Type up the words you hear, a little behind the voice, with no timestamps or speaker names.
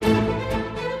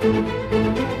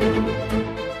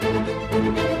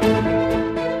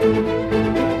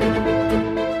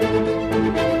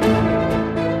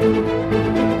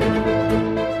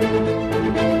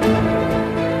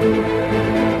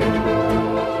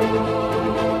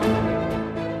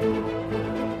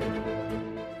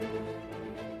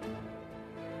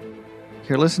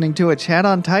You're listening to A Chat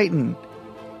on Titan.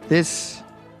 This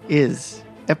is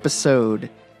episode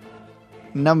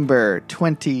number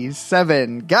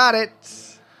 27. Got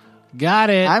it. Got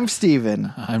it. I'm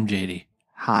Steven. I'm JD.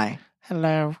 Hi.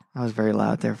 Hello. I was very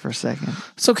loud there for a second.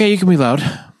 It's okay. You can be loud.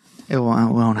 It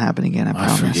won't happen again, I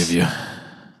promise. I forgive you.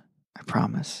 I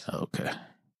promise. Okay.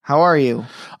 How are you?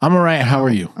 I'm all right. How are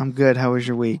you? I'm good. How was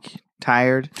your week?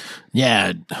 Tired?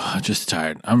 Yeah, just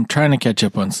tired. I'm trying to catch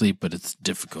up on sleep, but it's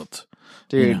difficult.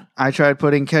 Dude, Yeah. I tried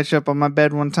putting ketchup on my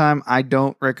bed one time. I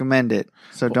don't recommend it.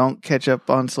 So don't catch up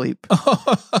on sleep.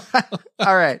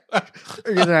 All right.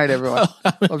 Good night, everyone.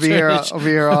 I'll be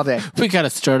here all day. We got to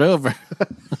start over.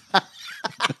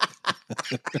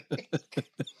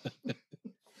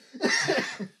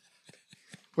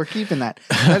 We're keeping that.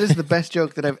 That is the best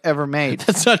joke that I've ever made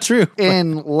That's not true.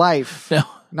 in life. No.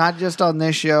 Not just on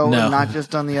this show No. and not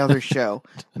just on the other show.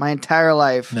 My entire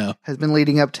life No. has been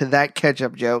leading up to that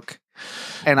ketchup joke.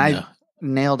 And I No.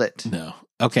 nailed it. No.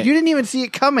 Okay. You didn't even see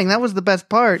it coming. That was the best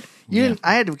part. You Yeah. didn't.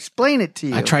 I had to explain it to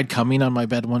you. I tried coming on my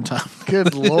bed one time.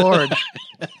 Good Lord.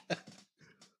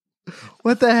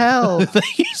 What the hell?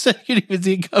 You said you didn't even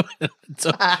see it coming.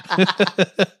 So,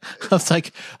 I was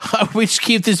like, we should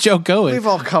keep this joke going. We've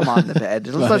all come on the bed.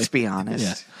 Let's Right. be honest.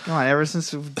 Yeah. Come on, ever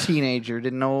since a teenager,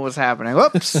 didn't know what was happening.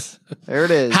 Whoops. There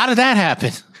it is. How did that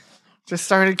happen? Just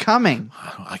started coming.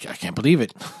 I can't believe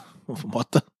it. What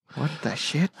the? What the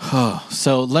shit? Oh,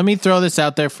 so let me throw this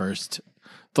out there first.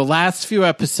 The last few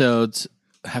episodes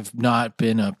have not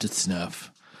been up to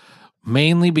snuff,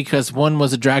 mainly because one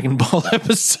was a Dragon Ball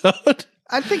episode.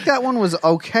 I think that one was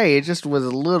okay. It just was a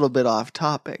little bit off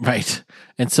topic. Right.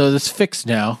 And so this fixed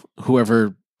now,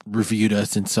 whoever reviewed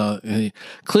us and saw,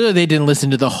 clearly they didn't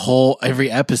listen to the whole,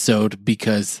 every episode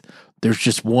because there's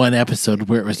just one episode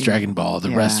where it was Dragon Ball.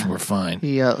 The rest were fine.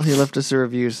 He left us a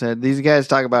review, said, these guys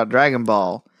talk about Dragon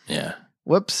Ball. Yeah.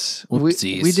 Whoops.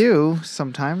 Whoopsies. We do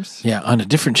sometimes. Yeah. On a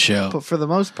different show. But for the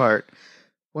most part,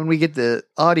 when we get the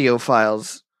audio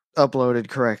files uploaded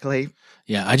correctly,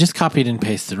 Yeah. I just copied and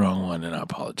pasted the wrong one and I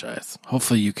apologize.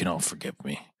 Hopefully you can all forgive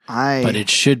me. But it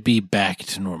should be back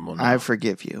to normal now. I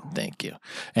forgive you. Thank you.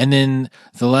 And then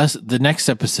the next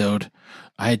episode,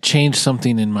 I had changed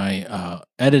something in my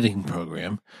editing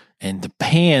program, and the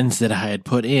pans that I had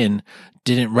put in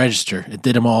didn't register. It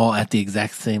did them all at the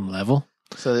exact same level.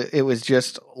 So it was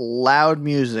just loud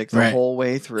music the whole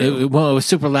way through. It was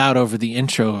super loud over the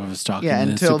intro I was talking. Yeah,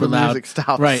 and until super the loud, music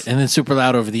stops. Right, and then super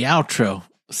loud over the outro.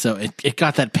 So it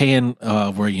got that pan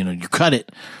where, you cut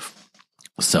it.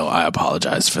 So I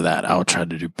apologize for that. I'll try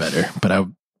to do better, but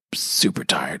I'm super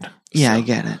tired. Yeah, So. I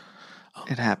get it.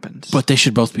 It happens. But they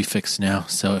should both be fixed now.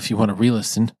 So if you want to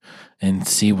re-listen and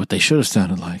see what they should have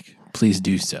sounded like, please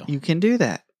do so. you can do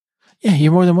that. Yeah,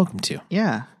 you're more than welcome to.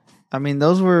 Yeah. I mean,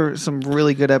 those were some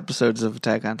really good episodes of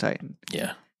Attack on Titan.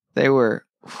 Yeah. They were.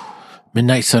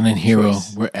 Midnight Sun and Hero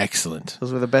Choice. were excellent.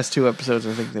 Those were the best two episodes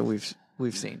I think that we've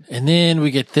seen. And then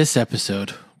we get this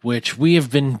episode, which we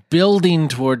have been building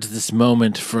towards this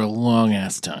moment for a long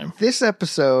ass time. This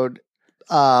episode,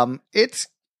 it's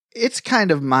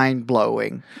kind of mind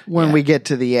blowing when we get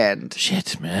to the end.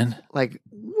 Shit, man. Like,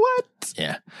 what?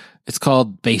 Yeah. It's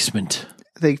called Basement.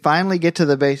 They finally get to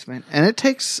the basement, and it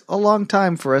takes a long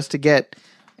time for us to get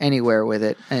anywhere with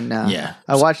it. And Yeah.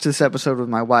 I watched this episode with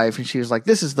my wife, and she was like,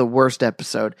 "This is the worst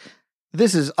episode.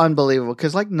 This is unbelievable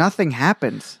because nothing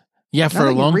happens." Yeah, for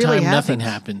Nothing a long really time, nothing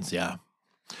happens. happens. Yeah.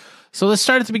 So let's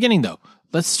start at the beginning, though.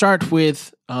 Let's start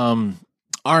with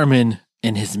Armin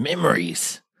and his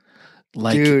memories.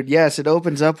 Dude, yes, it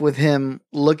opens up with him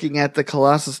looking at the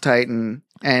Colossus Titan,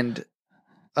 and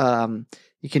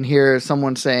you can hear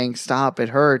someone saying, "Stop! It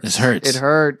hurts. This hurts. It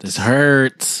hurts. This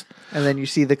hurts. And then you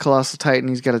see the Colossal Titan.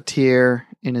 He's got a tear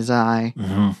in his eye.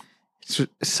 Mm-hmm. It's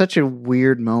such a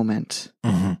weird moment.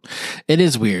 Mm-hmm. It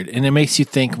is weird, and it makes you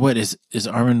think: what is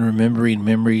Armin remembering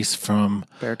memories from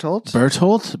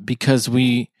Bertolt? Because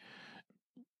we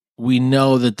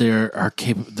know that there are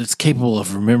that's capable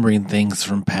of remembering things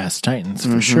from past Titans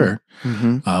for sure.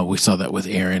 Mm-hmm. We saw that with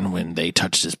Eren when they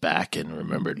touched his back and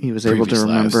remembered. He was able to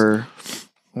remember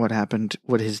what happened,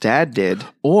 what his dad did.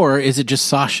 Or is it just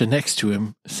Sasha next to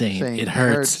him saying it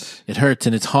hurts,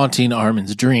 and it's haunting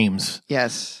Armin's dreams?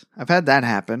 Yes, I've had that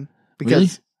happen.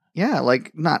 Because, really? Yeah,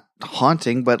 not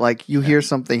haunting, but you hear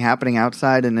something happening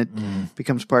outside and it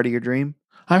becomes part of your dream.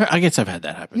 I guess I've had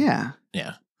that happen. Yeah.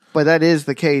 Yeah. But that is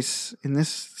the case in this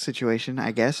situation,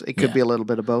 I guess. It could be a little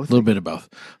bit of both. A little bit of both.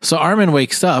 So Armin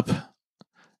wakes up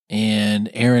and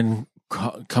Eren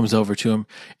comes over to him.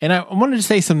 And I wanted to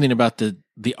say something about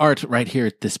the art right here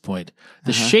at this point.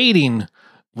 The shading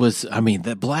was, I mean,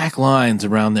 the black lines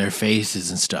around their faces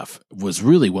and stuff was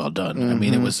really well done. Mm-hmm. I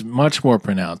mean, it was much more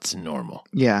pronounced than normal.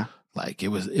 Yeah. Like it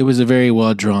was a very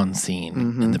well drawn scene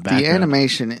in the background. The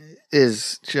animation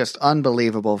is just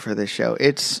unbelievable for this show.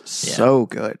 It's so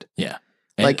good. Yeah.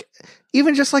 And like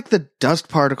even just like the dust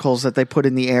particles that they put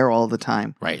in the air all the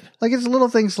time. Right. Like it's little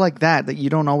things like that you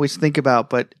don't always think about,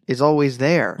 but is always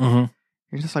there. Mm-hmm.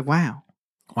 You're just like, wow.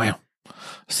 Wow.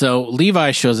 So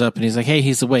Levi shows up and he's like, hey,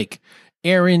 he's awake.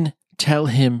 Aaron, tell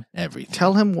him everything.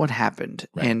 Tell him what happened.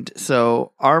 Right. And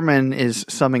so Armin is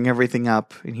summing everything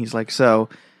up and he's like, so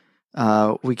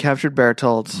we captured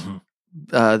Bertolt,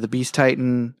 the Beast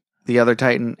Titan, the other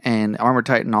Titan, and Armor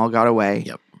Titan all got away.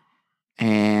 Yep.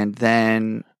 And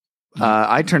then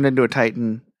I turned into a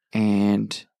Titan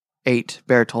and ate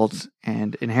Bertolt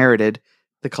and inherited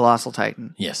the Colossal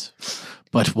Titan. Yes.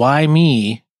 But why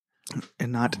me?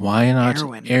 And not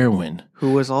Erwin,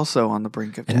 who was also on the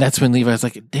brink of death. And that's when Levi's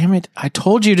like, damn it, I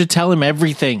told you to tell him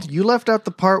everything. You left out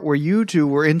the part where you two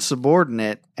were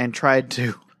insubordinate and tried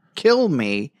to kill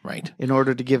me, right, in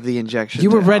order to give the injection.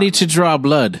 You were ready to draw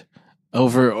blood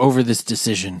over this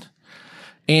decision.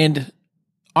 And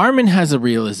Armin has a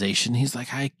realization. He's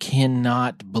like, I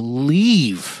cannot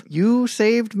believe you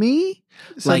saved me.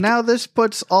 So now this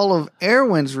puts all of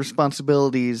Erwin's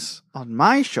responsibilities on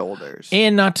my shoulders.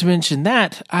 And not to mention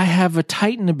that, I have a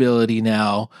Titan ability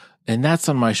now, and that's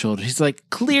on my shoulders. He's like,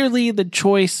 clearly the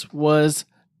choice was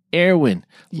Erwin.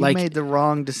 You made the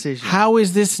wrong decision. How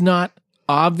is this not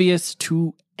obvious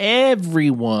to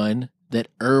everyone that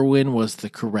Erwin was the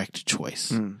correct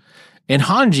choice? And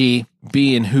Hanji,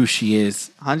 being who she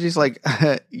is, Hanji's like,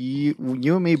 you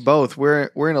and me both. We're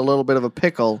in a little bit of a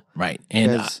pickle, right?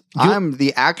 And I'm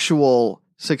the actual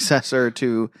successor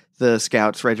to the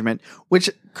Scouts Regiment, which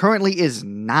currently is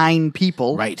 9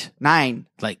 people, right? 9.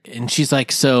 Like, and she's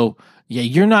like, so yeah,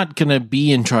 you're not gonna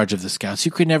be in charge of the Scouts.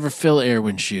 You could never fill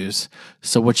Erwin's shoes.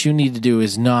 So what you need to do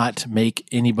is not make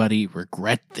anybody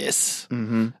regret this,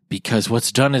 because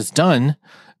what's done is done.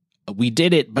 We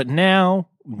did it, but now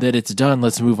that it's done,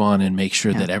 let's move on and make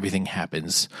sure that everything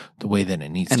happens the way that it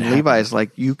needs to happen. And Levi's like,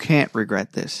 you can't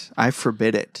regret this. I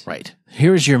forbid it. Right.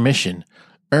 Here's your mission.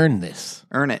 Earn this.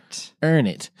 Earn it. Earn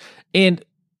it. And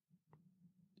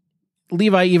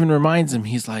Levi even reminds him,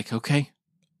 he's like, okay,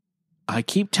 I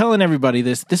keep telling everybody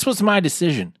this. This was my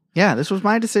decision. Yeah, this was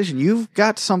my decision. You've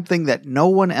got something that no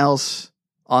one else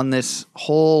on this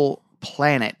whole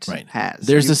planet has.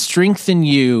 There's a strength in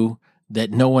you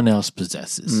that no one else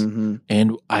possesses.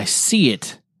 And I see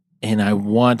it, and I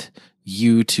want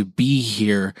you to be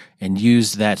here and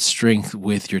use that strength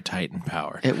with your Titan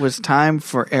power. It was time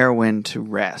for Erwin to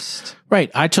rest. Right.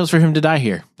 I chose for him to die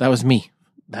here. That was me.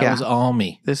 That was all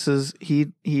me. This is,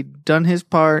 he'd done his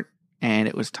part, and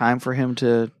it was time for him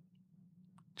to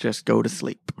just go to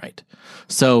sleep. Right.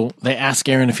 So they ask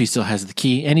Aaron if he still has the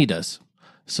key, and he does.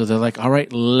 So they're like, all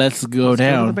right, let's go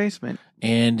down. Go to the basement.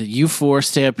 And you 4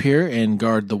 stay up here and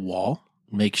guard the wall.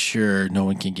 Make sure no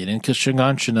one can get in, because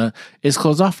Shiganshina is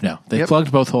closed off now. They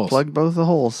plugged both holes. Plugged both the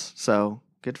holes. So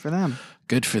good for them.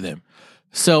 Good for them.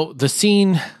 So the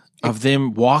scene of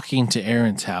them walking to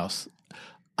Aaron's house,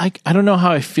 I don't know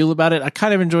how I feel about it. I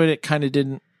kind of enjoyed it, kind of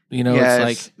didn't. You know, it's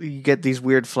like you get these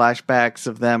weird flashbacks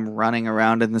of them running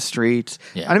around in the streets.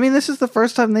 Yeah. I mean, this is the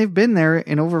first time they've been there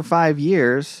in over 5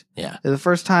 years. Yeah. The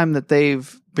first time that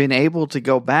they've been able to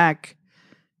go back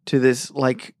to this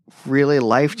like really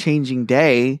life-changing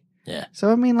day. Yeah.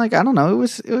 So I mean, like, I don't know,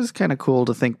 it was kind of cool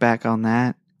to think back on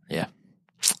that. Yeah.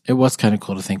 It was kind of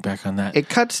cool to think back on that. It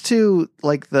cuts to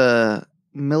like the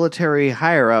military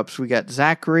higher ups. We got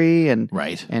Zachary and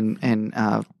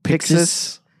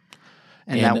Pixis.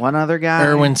 And that one other guy.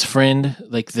 Erwin's friend,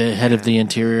 like the head of the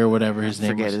interior, whatever his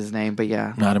name was. Forget his name, but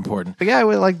yeah. Not important. The guy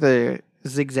with like the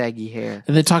zigzaggy hair.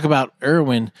 And they talk about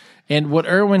Erwin and what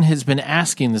Erwin has been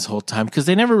asking this whole time, because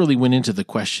they never really went into the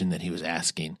question that he was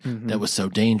asking that was so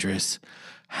dangerous.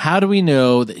 How do we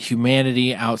know that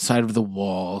humanity outside of the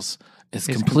walls is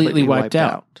completely wiped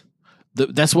out?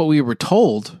 That's what we were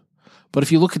told. But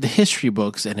if you look at the history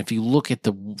books and if you look at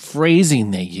the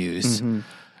phrasing they use...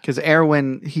 Because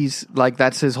Erwin, he's like,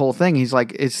 that's his whole thing. He's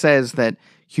like, it says that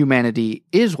humanity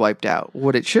is wiped out.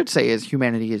 What it should say is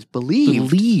humanity is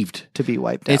believed to be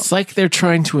wiped out. It's like they're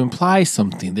trying to imply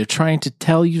something. They're trying to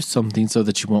tell you something so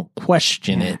that you won't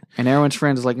question it. And Erwin's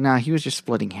friend is like, nah, he was just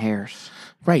splitting hairs.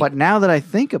 Right. But now that I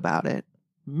think about it,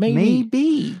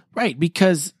 maybe. Right,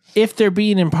 because if they're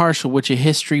being impartial, which a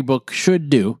history book should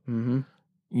do,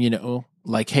 you know,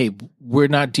 like, hey, we're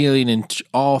not dealing in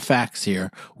all facts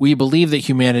here. We believe that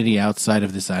humanity outside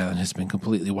of this island has been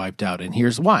completely wiped out, and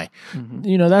here's why.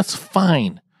 You know, that's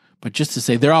fine. But just to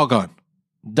say they're all gone.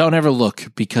 don't ever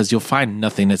look because you'll find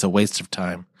nothing. It's a waste of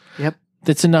time. Yep.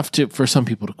 That's enough for some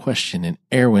people to question. And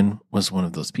Erwin was one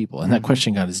of those people. And that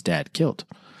question got his dad killed.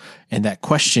 And that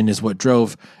question is what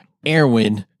drove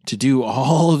Erwin to do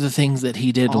all of the things that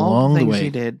he did along the way. He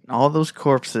did. All those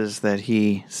corpses that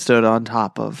he stood on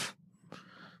top of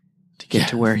to get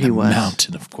to where he was.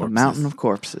 Mountain of corpses. The mountain of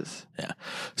corpses. Yeah.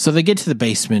 So they get to the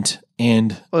basement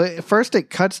and... Well, first it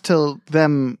cuts to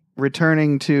them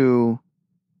returning to...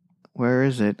 Where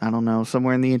is it? I don't know.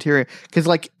 Somewhere in the interior. Because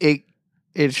like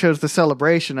it shows the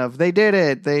celebration of they did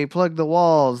it. They plugged the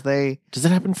walls. Does that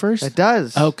happen first? It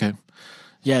does. Okay.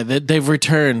 Yeah, they've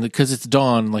returned because it's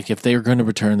dawn. Like if they were going to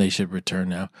return, they should return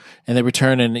now. And they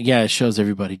return, and yeah, it shows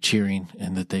everybody cheering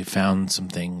and that they found some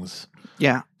things.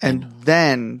 Yeah, and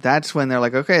then that's when they're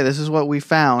like, okay, this is what we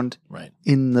found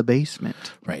in the basement.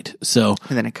 Right. So,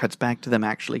 and then it cuts back to them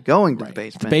actually going to the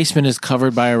basement. The basement is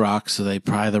covered by a rock, so they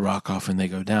pry the rock off and they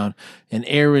go down. And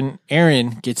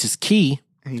Aaron gets his key.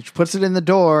 And he puts it in the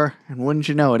door, and wouldn't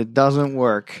you know it, it doesn't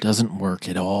work. Doesn't work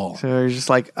at all. So he's just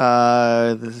like,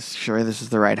 this is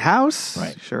the right house?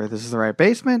 Right. Sure, this is the right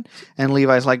basement? And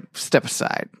Levi's like, step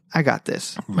aside. I got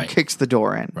this. Right. Kicks the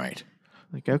door in. Right.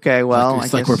 Like, okay, well,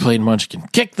 it's like we're playing Munchkin.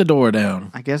 Kick the door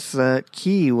down. I guess that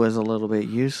key was a little bit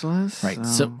useless. Right.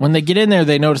 So when they get in there,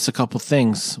 they notice a couple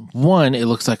things. One, it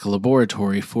looks like a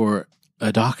laboratory for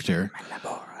a doctor.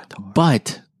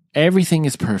 But everything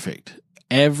is perfect.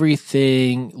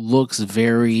 Everything looks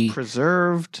very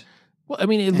preserved. Well, I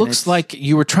mean, it looks like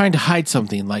you were trying to hide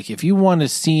something. Like if you want to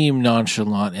seem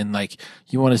nonchalant and like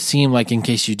you want to seem like in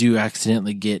case you do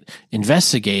accidentally get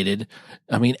investigated,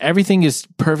 I mean, everything is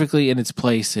perfectly in its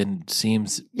place and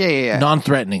seems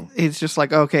non-threatening. It's just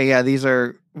like, okay, yeah, these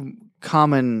are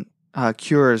common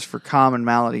cures for common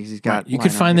maladies he's got. Right. You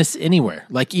could find this anywhere.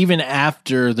 Like even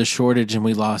after the shortage and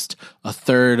we lost a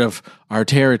third of our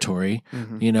territory,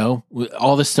 you know,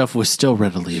 all this stuff was still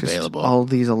readily available. All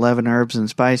these 11 herbs and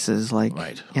spices, like,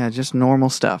 yeah, just normal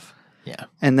stuff. Yeah.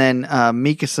 And then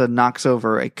Mikasa knocks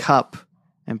over a cup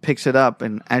and picks it up.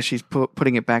 And as she's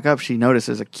putting it back up, she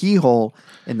notices a keyhole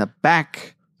in the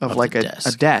back of like a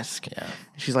desk. Yeah.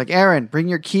 She's like, Aaron, bring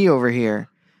your key over here.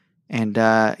 And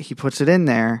he puts it in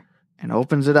there. And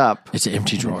opens it up. It's an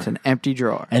empty drawer. It's an empty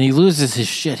drawer. And he loses his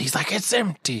shit. He's like, it's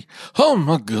empty. Oh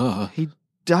my God. He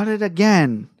done it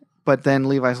again. But then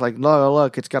Levi's like,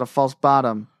 look, it's got a false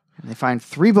bottom. And they find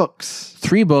 3 books.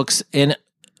 3 books. And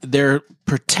they're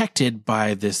protected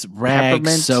by this rag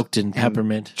soaked in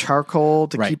peppermint. Charcoal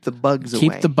to keep the bugs away.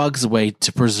 Keep the bugs away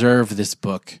to preserve this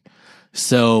book.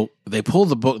 So they pull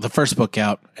the first book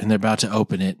out and they're about to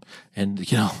open it.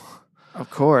 And, you know. Of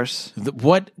course.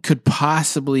 What could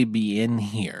possibly be in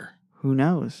here? Who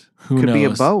knows? Could be a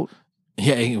boat.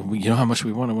 Yeah, you know how much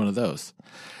we wanted one of those.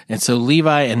 And so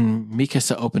Levi and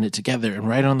Mikasa open it together, and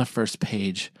right on the first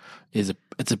page is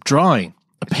it's a drawing,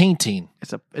 a painting.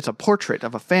 It's a portrait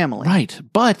of a family. Right,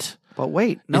 but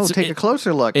wait, no, take a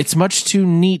closer look. It's much too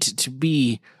neat to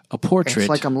be a portrait. It's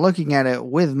like I'm looking at it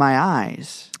with my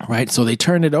eyes. Right, so they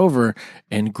turn it over,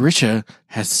 and Grisha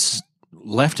has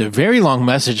left a very long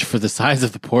message for the size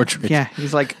of the portrait. Yeah,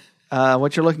 he's like,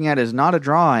 what you're looking at is not a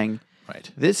drawing. Right.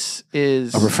 This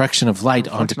is a reflection of light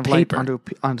onto paper.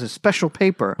 Onto special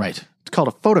paper. Right. It's called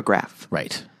a photograph.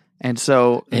 Right. And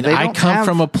so I come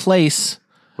from a place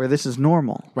where this is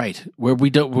normal. Right. Where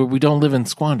we don't live in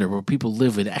squander, where people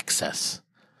live in excess.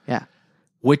 Yeah.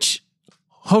 Which,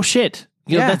 oh shit.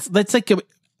 You know, that's like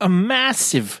a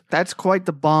massive... That's quite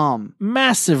the bomb.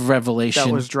 Massive revelation.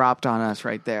 That was dropped on us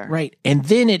right there. Right. And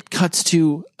then it cuts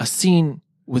to a scene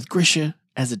with Grisha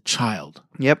as a child.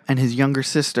 Yep. And his younger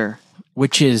sister.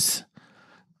 Which is,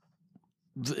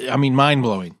 I mean,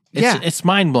 mind-blowing. It's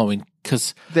mind-blowing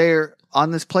because... They're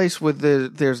on this place with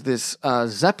there's this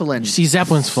Zeppelin. You see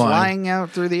Zeppelins flying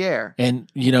out through the air.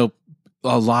 And, you know,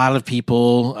 a lot of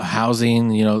people,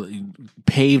 housing, you know...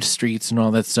 paved streets and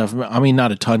all that stuff. I mean,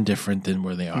 not a ton different than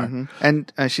where they are. Mm-hmm.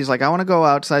 And she's like, I want to go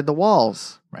outside the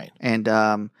walls. Right. And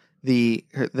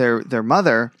their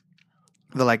mother,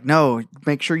 they're like, no,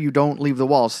 make sure you don't leave the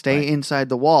walls. Stay inside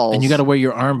the walls. And you got to wear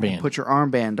your armband. Put your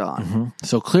armband on. Mm-hmm.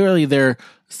 So clearly they're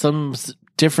some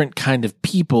different kind of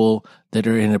people that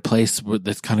are in a place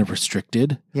that's kind of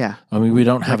restricted. Yeah. I mean, we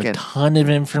don't have a ton of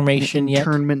information yet.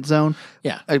 Internment zone.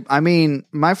 Yeah. I mean,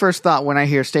 my first thought when I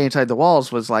hear stay inside the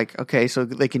walls was like, okay, so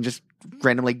they can just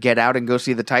randomly get out and go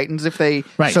see the Titans if they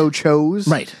so chose.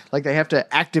 Right. Like they have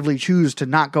to actively choose to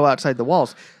not go outside the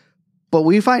walls. But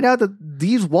we find out that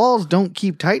these walls don't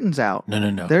keep Titans out.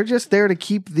 No. They're just there to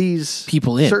keep these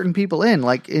people in. Certain people in.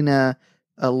 Like in a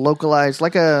localized,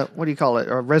 like what do you call it?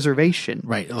 A reservation.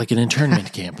 Right, like an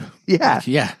internment camp. Yeah.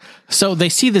 Yeah. So they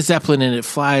see the Zeppelin and it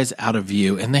flies out of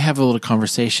view, and they have a little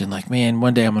conversation like, man,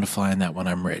 one day I'm going to fly in that when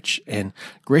I'm rich. And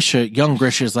young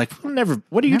Grisha is like,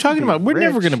 what are you talking about? We're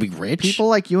never going to be rich. People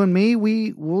like you and me,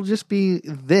 will just be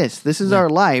this. This is our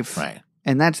life. Right.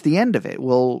 And that's the end of it.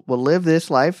 We'll live this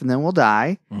life and then we'll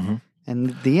die. Mm-hmm.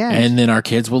 And the end. And then our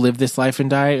kids will live this life and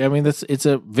die. I mean, it's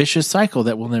a vicious cycle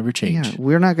that will never change. Yeah,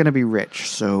 we're not going to be rich,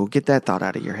 so get that thought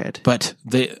out of your head. But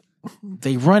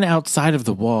they run outside of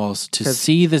the walls to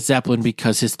see the Zeppelin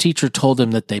because his teacher told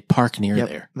them that they park near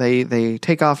there. They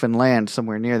take off and land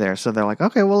somewhere near there. So they're like,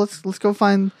 okay, well let's go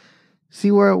see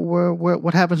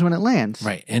what happens when it lands.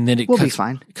 Right. And then we'll be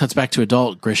fine. It cuts back to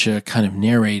adult Grisha kind of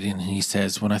narrating, and he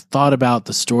says, when I thought about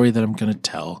the story that I'm going to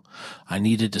tell, I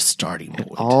needed a starting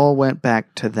point. It all went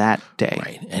back to that day.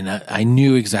 Right. And I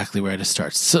knew exactly where to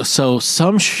start. So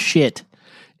some shit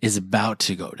is about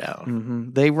to go down.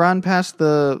 Mm-hmm. They run past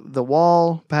the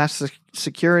wall, past the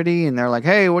security, and they're like,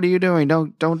 hey, what are you doing?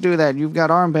 Don't do that. You've got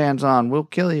armbands on. We'll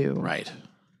kill you. Right.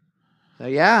 So,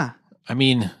 yeah. I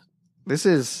mean, this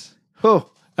is...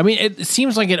 Oh, I mean, it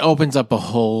seems like it opens up a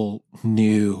whole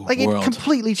new world. It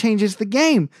completely changes the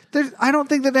game. I don't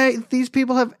think that these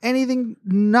people have anything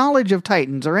knowledge of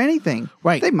Titans or anything.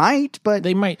 Right. They might, but...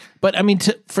 But, I mean,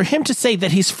 for him to say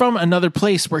that he's from another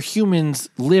place where humans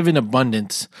live in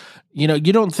abundance, you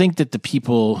don't think that the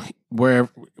people where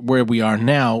we are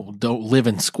now don't live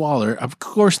in squalor. Of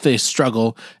course they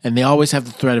struggle, and they always have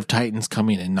the threat of Titans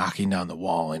coming and knocking down the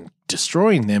wall and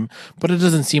destroying them, but it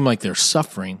doesn't seem like they're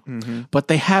suffering. Mm-hmm. But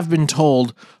they have been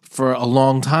told for a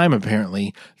long time,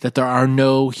 apparently, that there are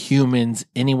no humans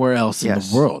anywhere else in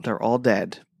the world. They're all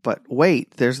dead. But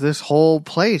wait, there's this whole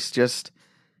place just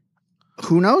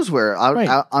who knows where, out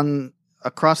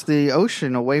across the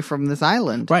ocean away from this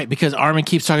island. Right, because Armin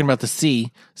keeps talking about the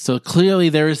sea. So clearly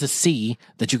there is a sea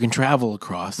that you can travel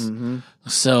across. Mm-hmm.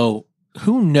 So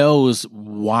who knows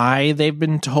why they've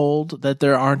been told that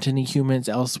there aren't any humans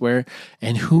elsewhere,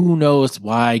 and who knows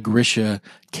why Grisha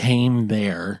came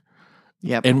there.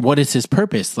 Yep. And what is his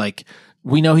purpose? Like,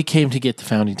 we know he came to get the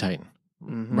Founding Titan,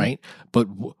 right? But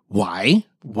why?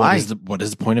 What is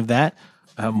the point of that?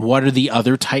 What are the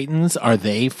other Titans? Are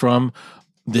they from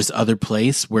this other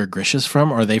place where Grisha's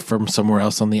from? Are they from somewhere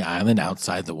else on the island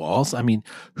outside the walls? I mean,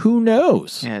 who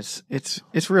knows? Yeah,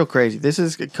 it's real crazy. This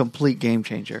is a complete game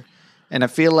changer. And I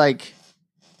feel like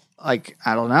I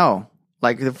don't know.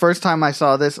 Like the first time I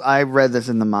saw this, I read this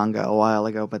in the manga a while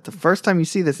ago, but the first time you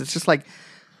see this, it's just like,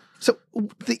 so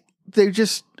they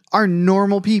just are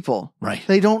normal people. Right.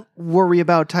 They don't worry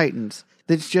about Titans.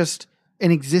 It's just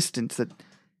an existence that,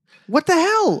 what the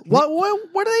hell? What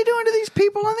are they doing to these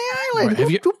people on the island?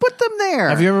 Right. Who put them there?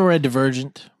 Have you ever read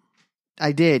Divergent?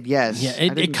 I did, yes. Yeah,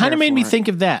 it kind of made me think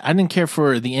of that. I didn't care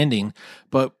for the ending,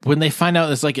 but when they find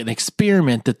out it's like an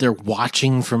experiment that they're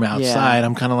watching from outside,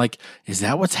 I'm kind of like, is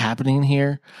that what's happening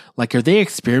here? Like, are they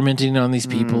experimenting on these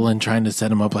people and trying to set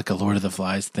them up like a Lord of the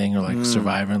Flies thing or like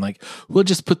Survivor? And like, we'll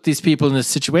just put these people in this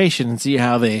situation and see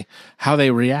how they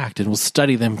react, and we'll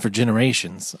study them for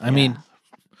generations. I mean,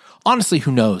 honestly,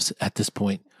 who knows at this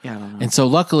point? Yeah, I don't know. And so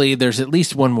luckily there's at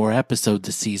least one more episode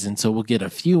this season, so we'll get a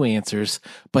few answers,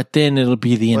 but then it'll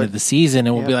be the end of the season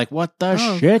and we'll be like, what the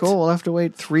shit? Cool. We'll have to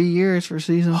wait 3 years for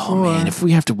season 4. Oh man, if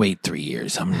we have to wait 3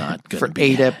 years, I'm not going to for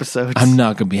 8 episodes. I'm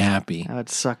not going to be happy. That would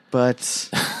suck butts.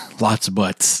 Lots of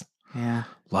butts. Yeah.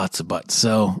 Lots of butts.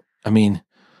 So, I mean,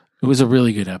 it was a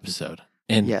really good episode.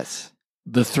 And yes,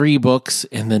 the 3 books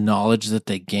and the knowledge that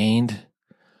they gained,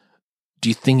 do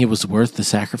you think it was worth the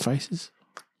sacrifices?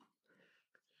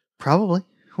 Probably.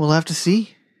 We'll have to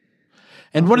see.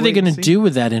 And what are they going to do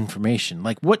with that information?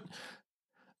 Like, what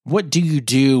do you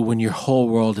do when your whole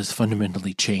world is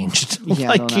fundamentally changed? Yeah,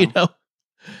 like, you know.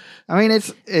 I mean,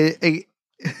 it's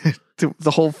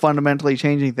the whole fundamentally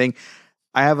changing thing.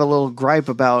 I have a little gripe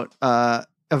about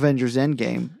Avengers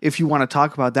Endgame. If you want to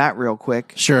talk about that real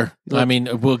quick. Sure. I mean,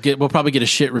 we'll probably get a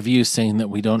shit review saying that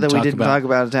we didn't talk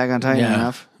about Attack on Titan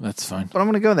enough. That's fine. But I'm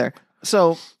going to go there.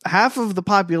 So half of the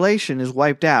population is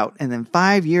wiped out, and then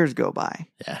 5 years go by.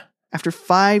 Yeah. After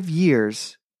 5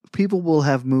 years, people will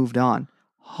have moved on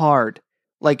hard.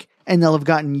 Like, and they'll have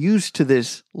gotten used to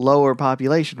this lower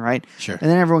population, right? Sure. And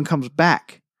then everyone comes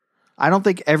back. I don't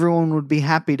think everyone would be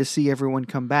happy to see everyone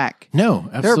come back. No,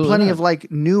 absolutely. There are plenty of like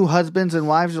new husbands and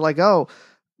wives who are like, oh,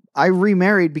 I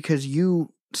remarried because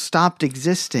you stopped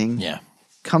existing. Yeah.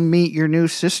 Come meet your new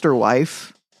sister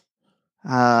wife.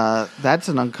 That's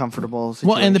an uncomfortable situation.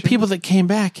 Well, and the people that came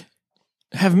back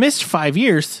have missed 5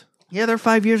 years. Yeah, they're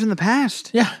 5 years in the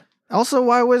past. Yeah. Also,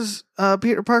 why was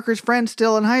Peter Parker's friend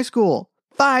still in high school?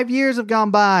 5 years have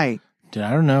gone by. Dude,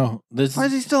 I don't know. Why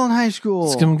is he still in high school?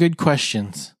 Some good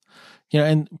questions.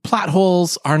 And plot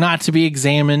holes are not to be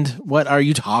examined. What are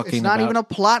you talking about? It's not even a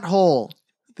plot hole.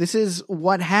 This is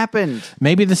what happened.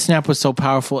 Maybe the snap was so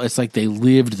powerful, it's like they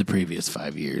lived the previous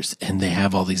 5 years and they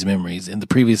have all these memories, and the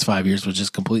previous 5 years was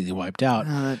just completely wiped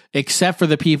out, except for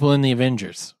the people in the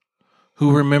Avengers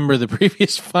who remember the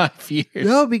previous 5 years.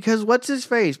 No, because what's his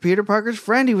face? Peter Parker's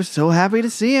friend. He was so happy to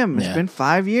see him. It's been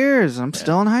 5 years. I'm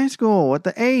still in high school. What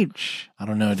the H? I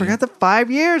don't know. I forgot the 5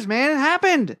 years, man. It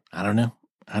happened. I don't know.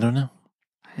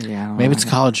 Yeah, maybe it's a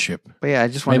college trip. But yeah, I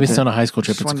just wanted maybe it's not a high school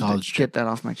trip. It's a college trip. Get that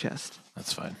off my chest.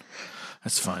 That's fine.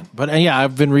 But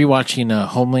I've been rewatching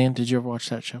Homeland. Did you ever watch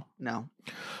that show? No.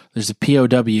 There's a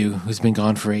POW who's been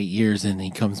gone for 8 years, and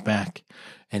he comes back,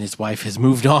 and his wife has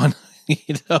moved on.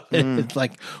 It's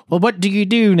like, well, what do you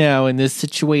do now in this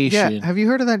situation? Yeah. Have you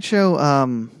heard of that show,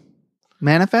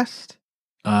 Manifest?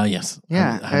 Yes.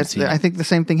 Yeah, I think the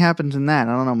same thing happens in that.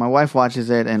 I don't know. My wife watches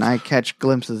it, and I catch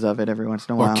glimpses of it every once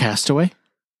in a while. Or Castaway?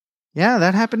 Yeah,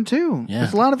 that happened too. Yeah.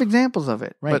 There's a lot of examples of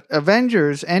it. Right. But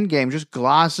Avengers Endgame just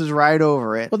glosses right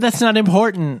over it. Well, that's not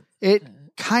important. It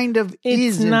kind of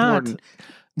is important.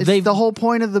 It's the whole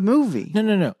point of the movie.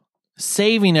 No.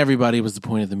 Saving everybody was the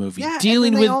point of the movie. Yeah,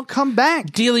 and they all come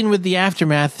back. Dealing with the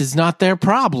aftermath is not their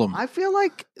problem. I feel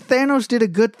like Thanos did a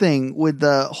good thing with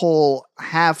the whole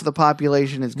half the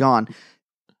population is gone.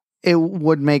 It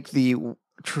would make the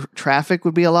traffic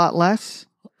would be a lot less.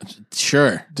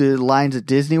 Sure. The lines at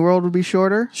Disney World would be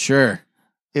shorter. Sure.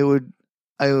 It would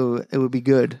be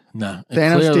good. No.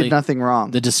 Thanos did nothing wrong.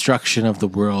 The destruction of the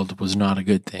world was not a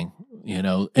good thing.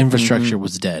 Infrastructure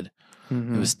was dead.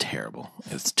 Mm-hmm. It was terrible.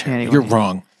 Anyway, you're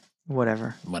wrong.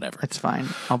 Whatever. It's fine.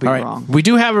 I'll be wrong. We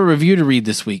do have a review to read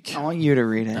this week. I want you to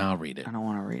read it. I'll read it. I don't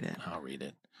want to read it. I'll read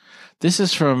it. This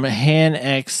is from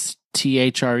HanXTHRE.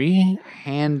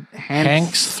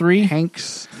 Hanks 3.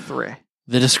 Hanks 3.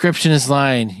 The description is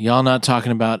lying. Y'all not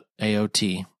talking about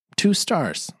AOT. 2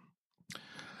 stars.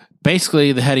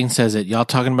 Basically, the heading says it. Y'all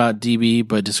talking about DB,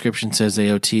 but description says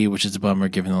AOT, which is a bummer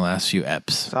given the last few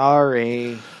eps.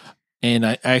 Sorry. And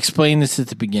I explained this at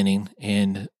the beginning,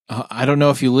 and I don't know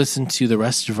if you listened to the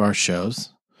rest of our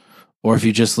shows or if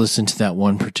you just listened to that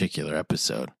one particular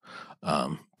episode.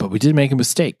 But we did make a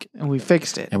mistake. And we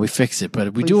fixed it.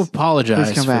 But we do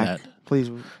apologize for that.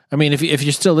 Please. I mean, if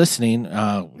you're still listening,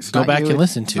 go back and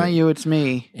listen to it. It's not you, it's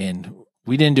me. And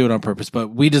we didn't do it on purpose, but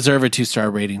we deserve a 2-star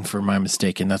rating for my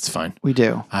mistake, and that's fine. We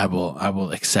do. I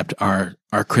will accept our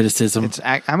criticism.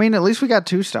 At least we got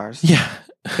 2 stars. Yeah.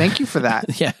 Thank you for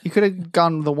that. Yeah. You could have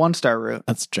gone the 1-star route.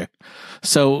 That's true.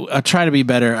 So I try to be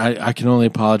better. I can only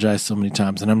apologize so many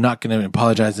times, and I'm not going to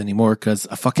apologize anymore because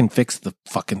I fucking fixed the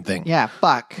fucking thing. Yeah,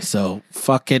 fuck. So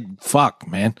fuck,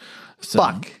 man.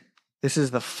 Fuck. This is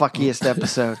the fuckiest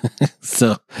episode.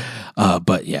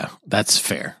 But yeah, that's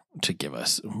fair to give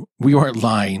us. We weren't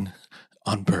lying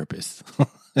on purpose.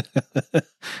 We're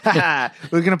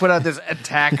going to put out this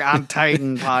Attack on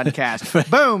Titan podcast.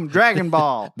 Boom, Dragon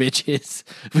Ball. Bitches.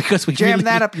 Because we jam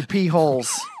that up your pee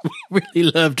holes. We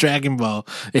really love Dragon Ball.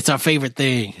 It's our favorite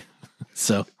thing.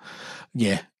 So,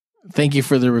 yeah. Thank you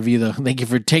for the review, though. Thank you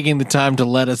for taking the time to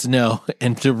let us know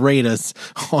and to rate us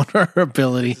on our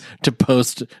ability to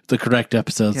post the correct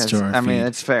episodes to our feed.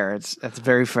 It's fair. That's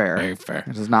very fair. Very fair.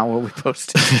 This is not what we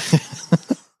posted.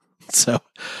 So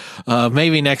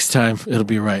maybe next time it'll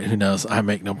be right. Who knows? I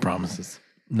make no promises.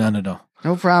 None at all.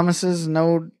 No promises,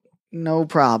 no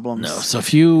problems. No. So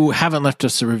if you haven't left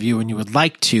us a review and you would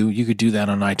like to, you could do that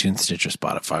on iTunes, Stitcher,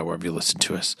 Spotify, wherever you listen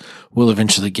to us. We'll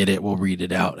eventually get it. We'll read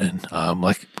it out. And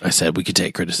like I said, we could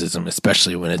take criticism,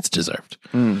 especially when it's deserved.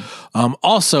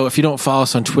 Also, if you don't follow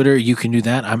us on Twitter, you can do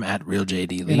that. I'm at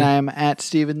RealJD Lee. And I'm at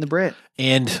Stephen the Brit.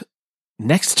 And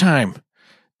next time,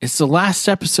 it's the last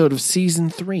episode of season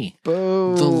 3.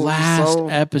 Boo. The last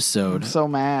episode. I'm so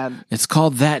mad. It's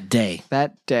called That Day.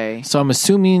 That Day. So I'm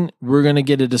assuming we're going to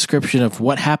get a description of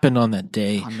what happened on that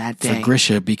day for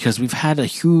Grisha, because we've had a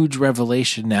huge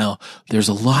revelation now. There's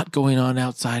a lot going on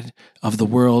outside of the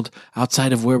world,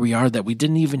 outside of where we are, that we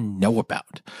didn't even know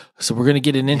about. So we're going to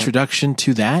get an introduction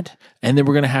to that, and then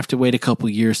we're going to have to wait a couple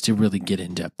years to really get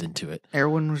in depth into it.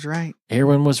 Erwin was right.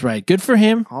 Erwin was right. Good for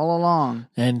him. All along.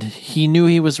 And he knew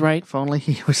he was right. If only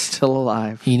he was still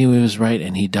alive. He knew he was right,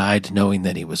 and he died knowing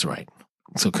that he was right.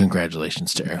 So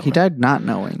congratulations to Erwin. He died not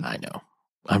knowing. I know.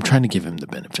 I'm trying to give him the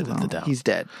benefit of the doubt. He's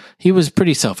dead. He was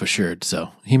pretty self-assured, so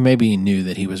he maybe knew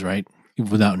that he was right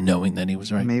without knowing that he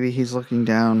was right. Maybe he's looking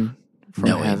down from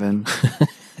heaven.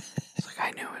 He's like,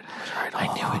 I knew it. I was right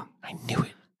all along. I knew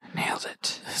it. I nailed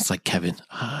it. It's like Kevin.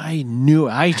 I knew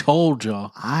it. I told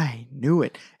y'all. I knew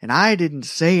it. And I didn't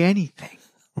say anything.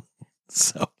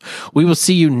 So we will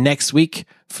see you next week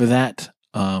for that.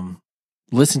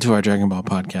 Listen to our Dragon Ball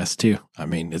podcast too. I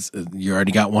mean, you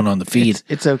already got one on the feed.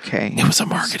 It's okay. It was a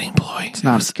marketing ploy. It's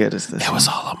not as good as this. It was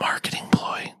all a marketing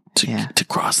ploy to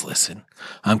cross listen.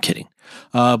 I'm kidding.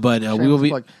 But we will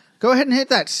be. Go ahead and hit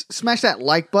that, smash that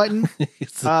like button.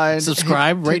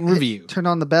 Subscribe, rate, and review. Turn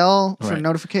on the bell for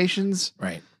notifications.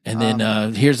 Right. And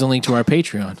then here's a link to our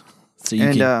Patreon. So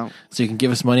you can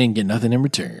give us money and get nothing in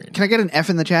return. Can I get an F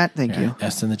in the chat? Thank you.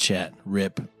 S in the chat.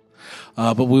 RIP.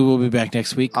 But we will be back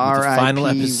next week with the final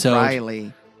episode.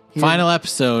 Riley. Final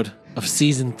episode of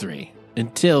season 3.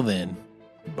 Until then,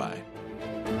 bye.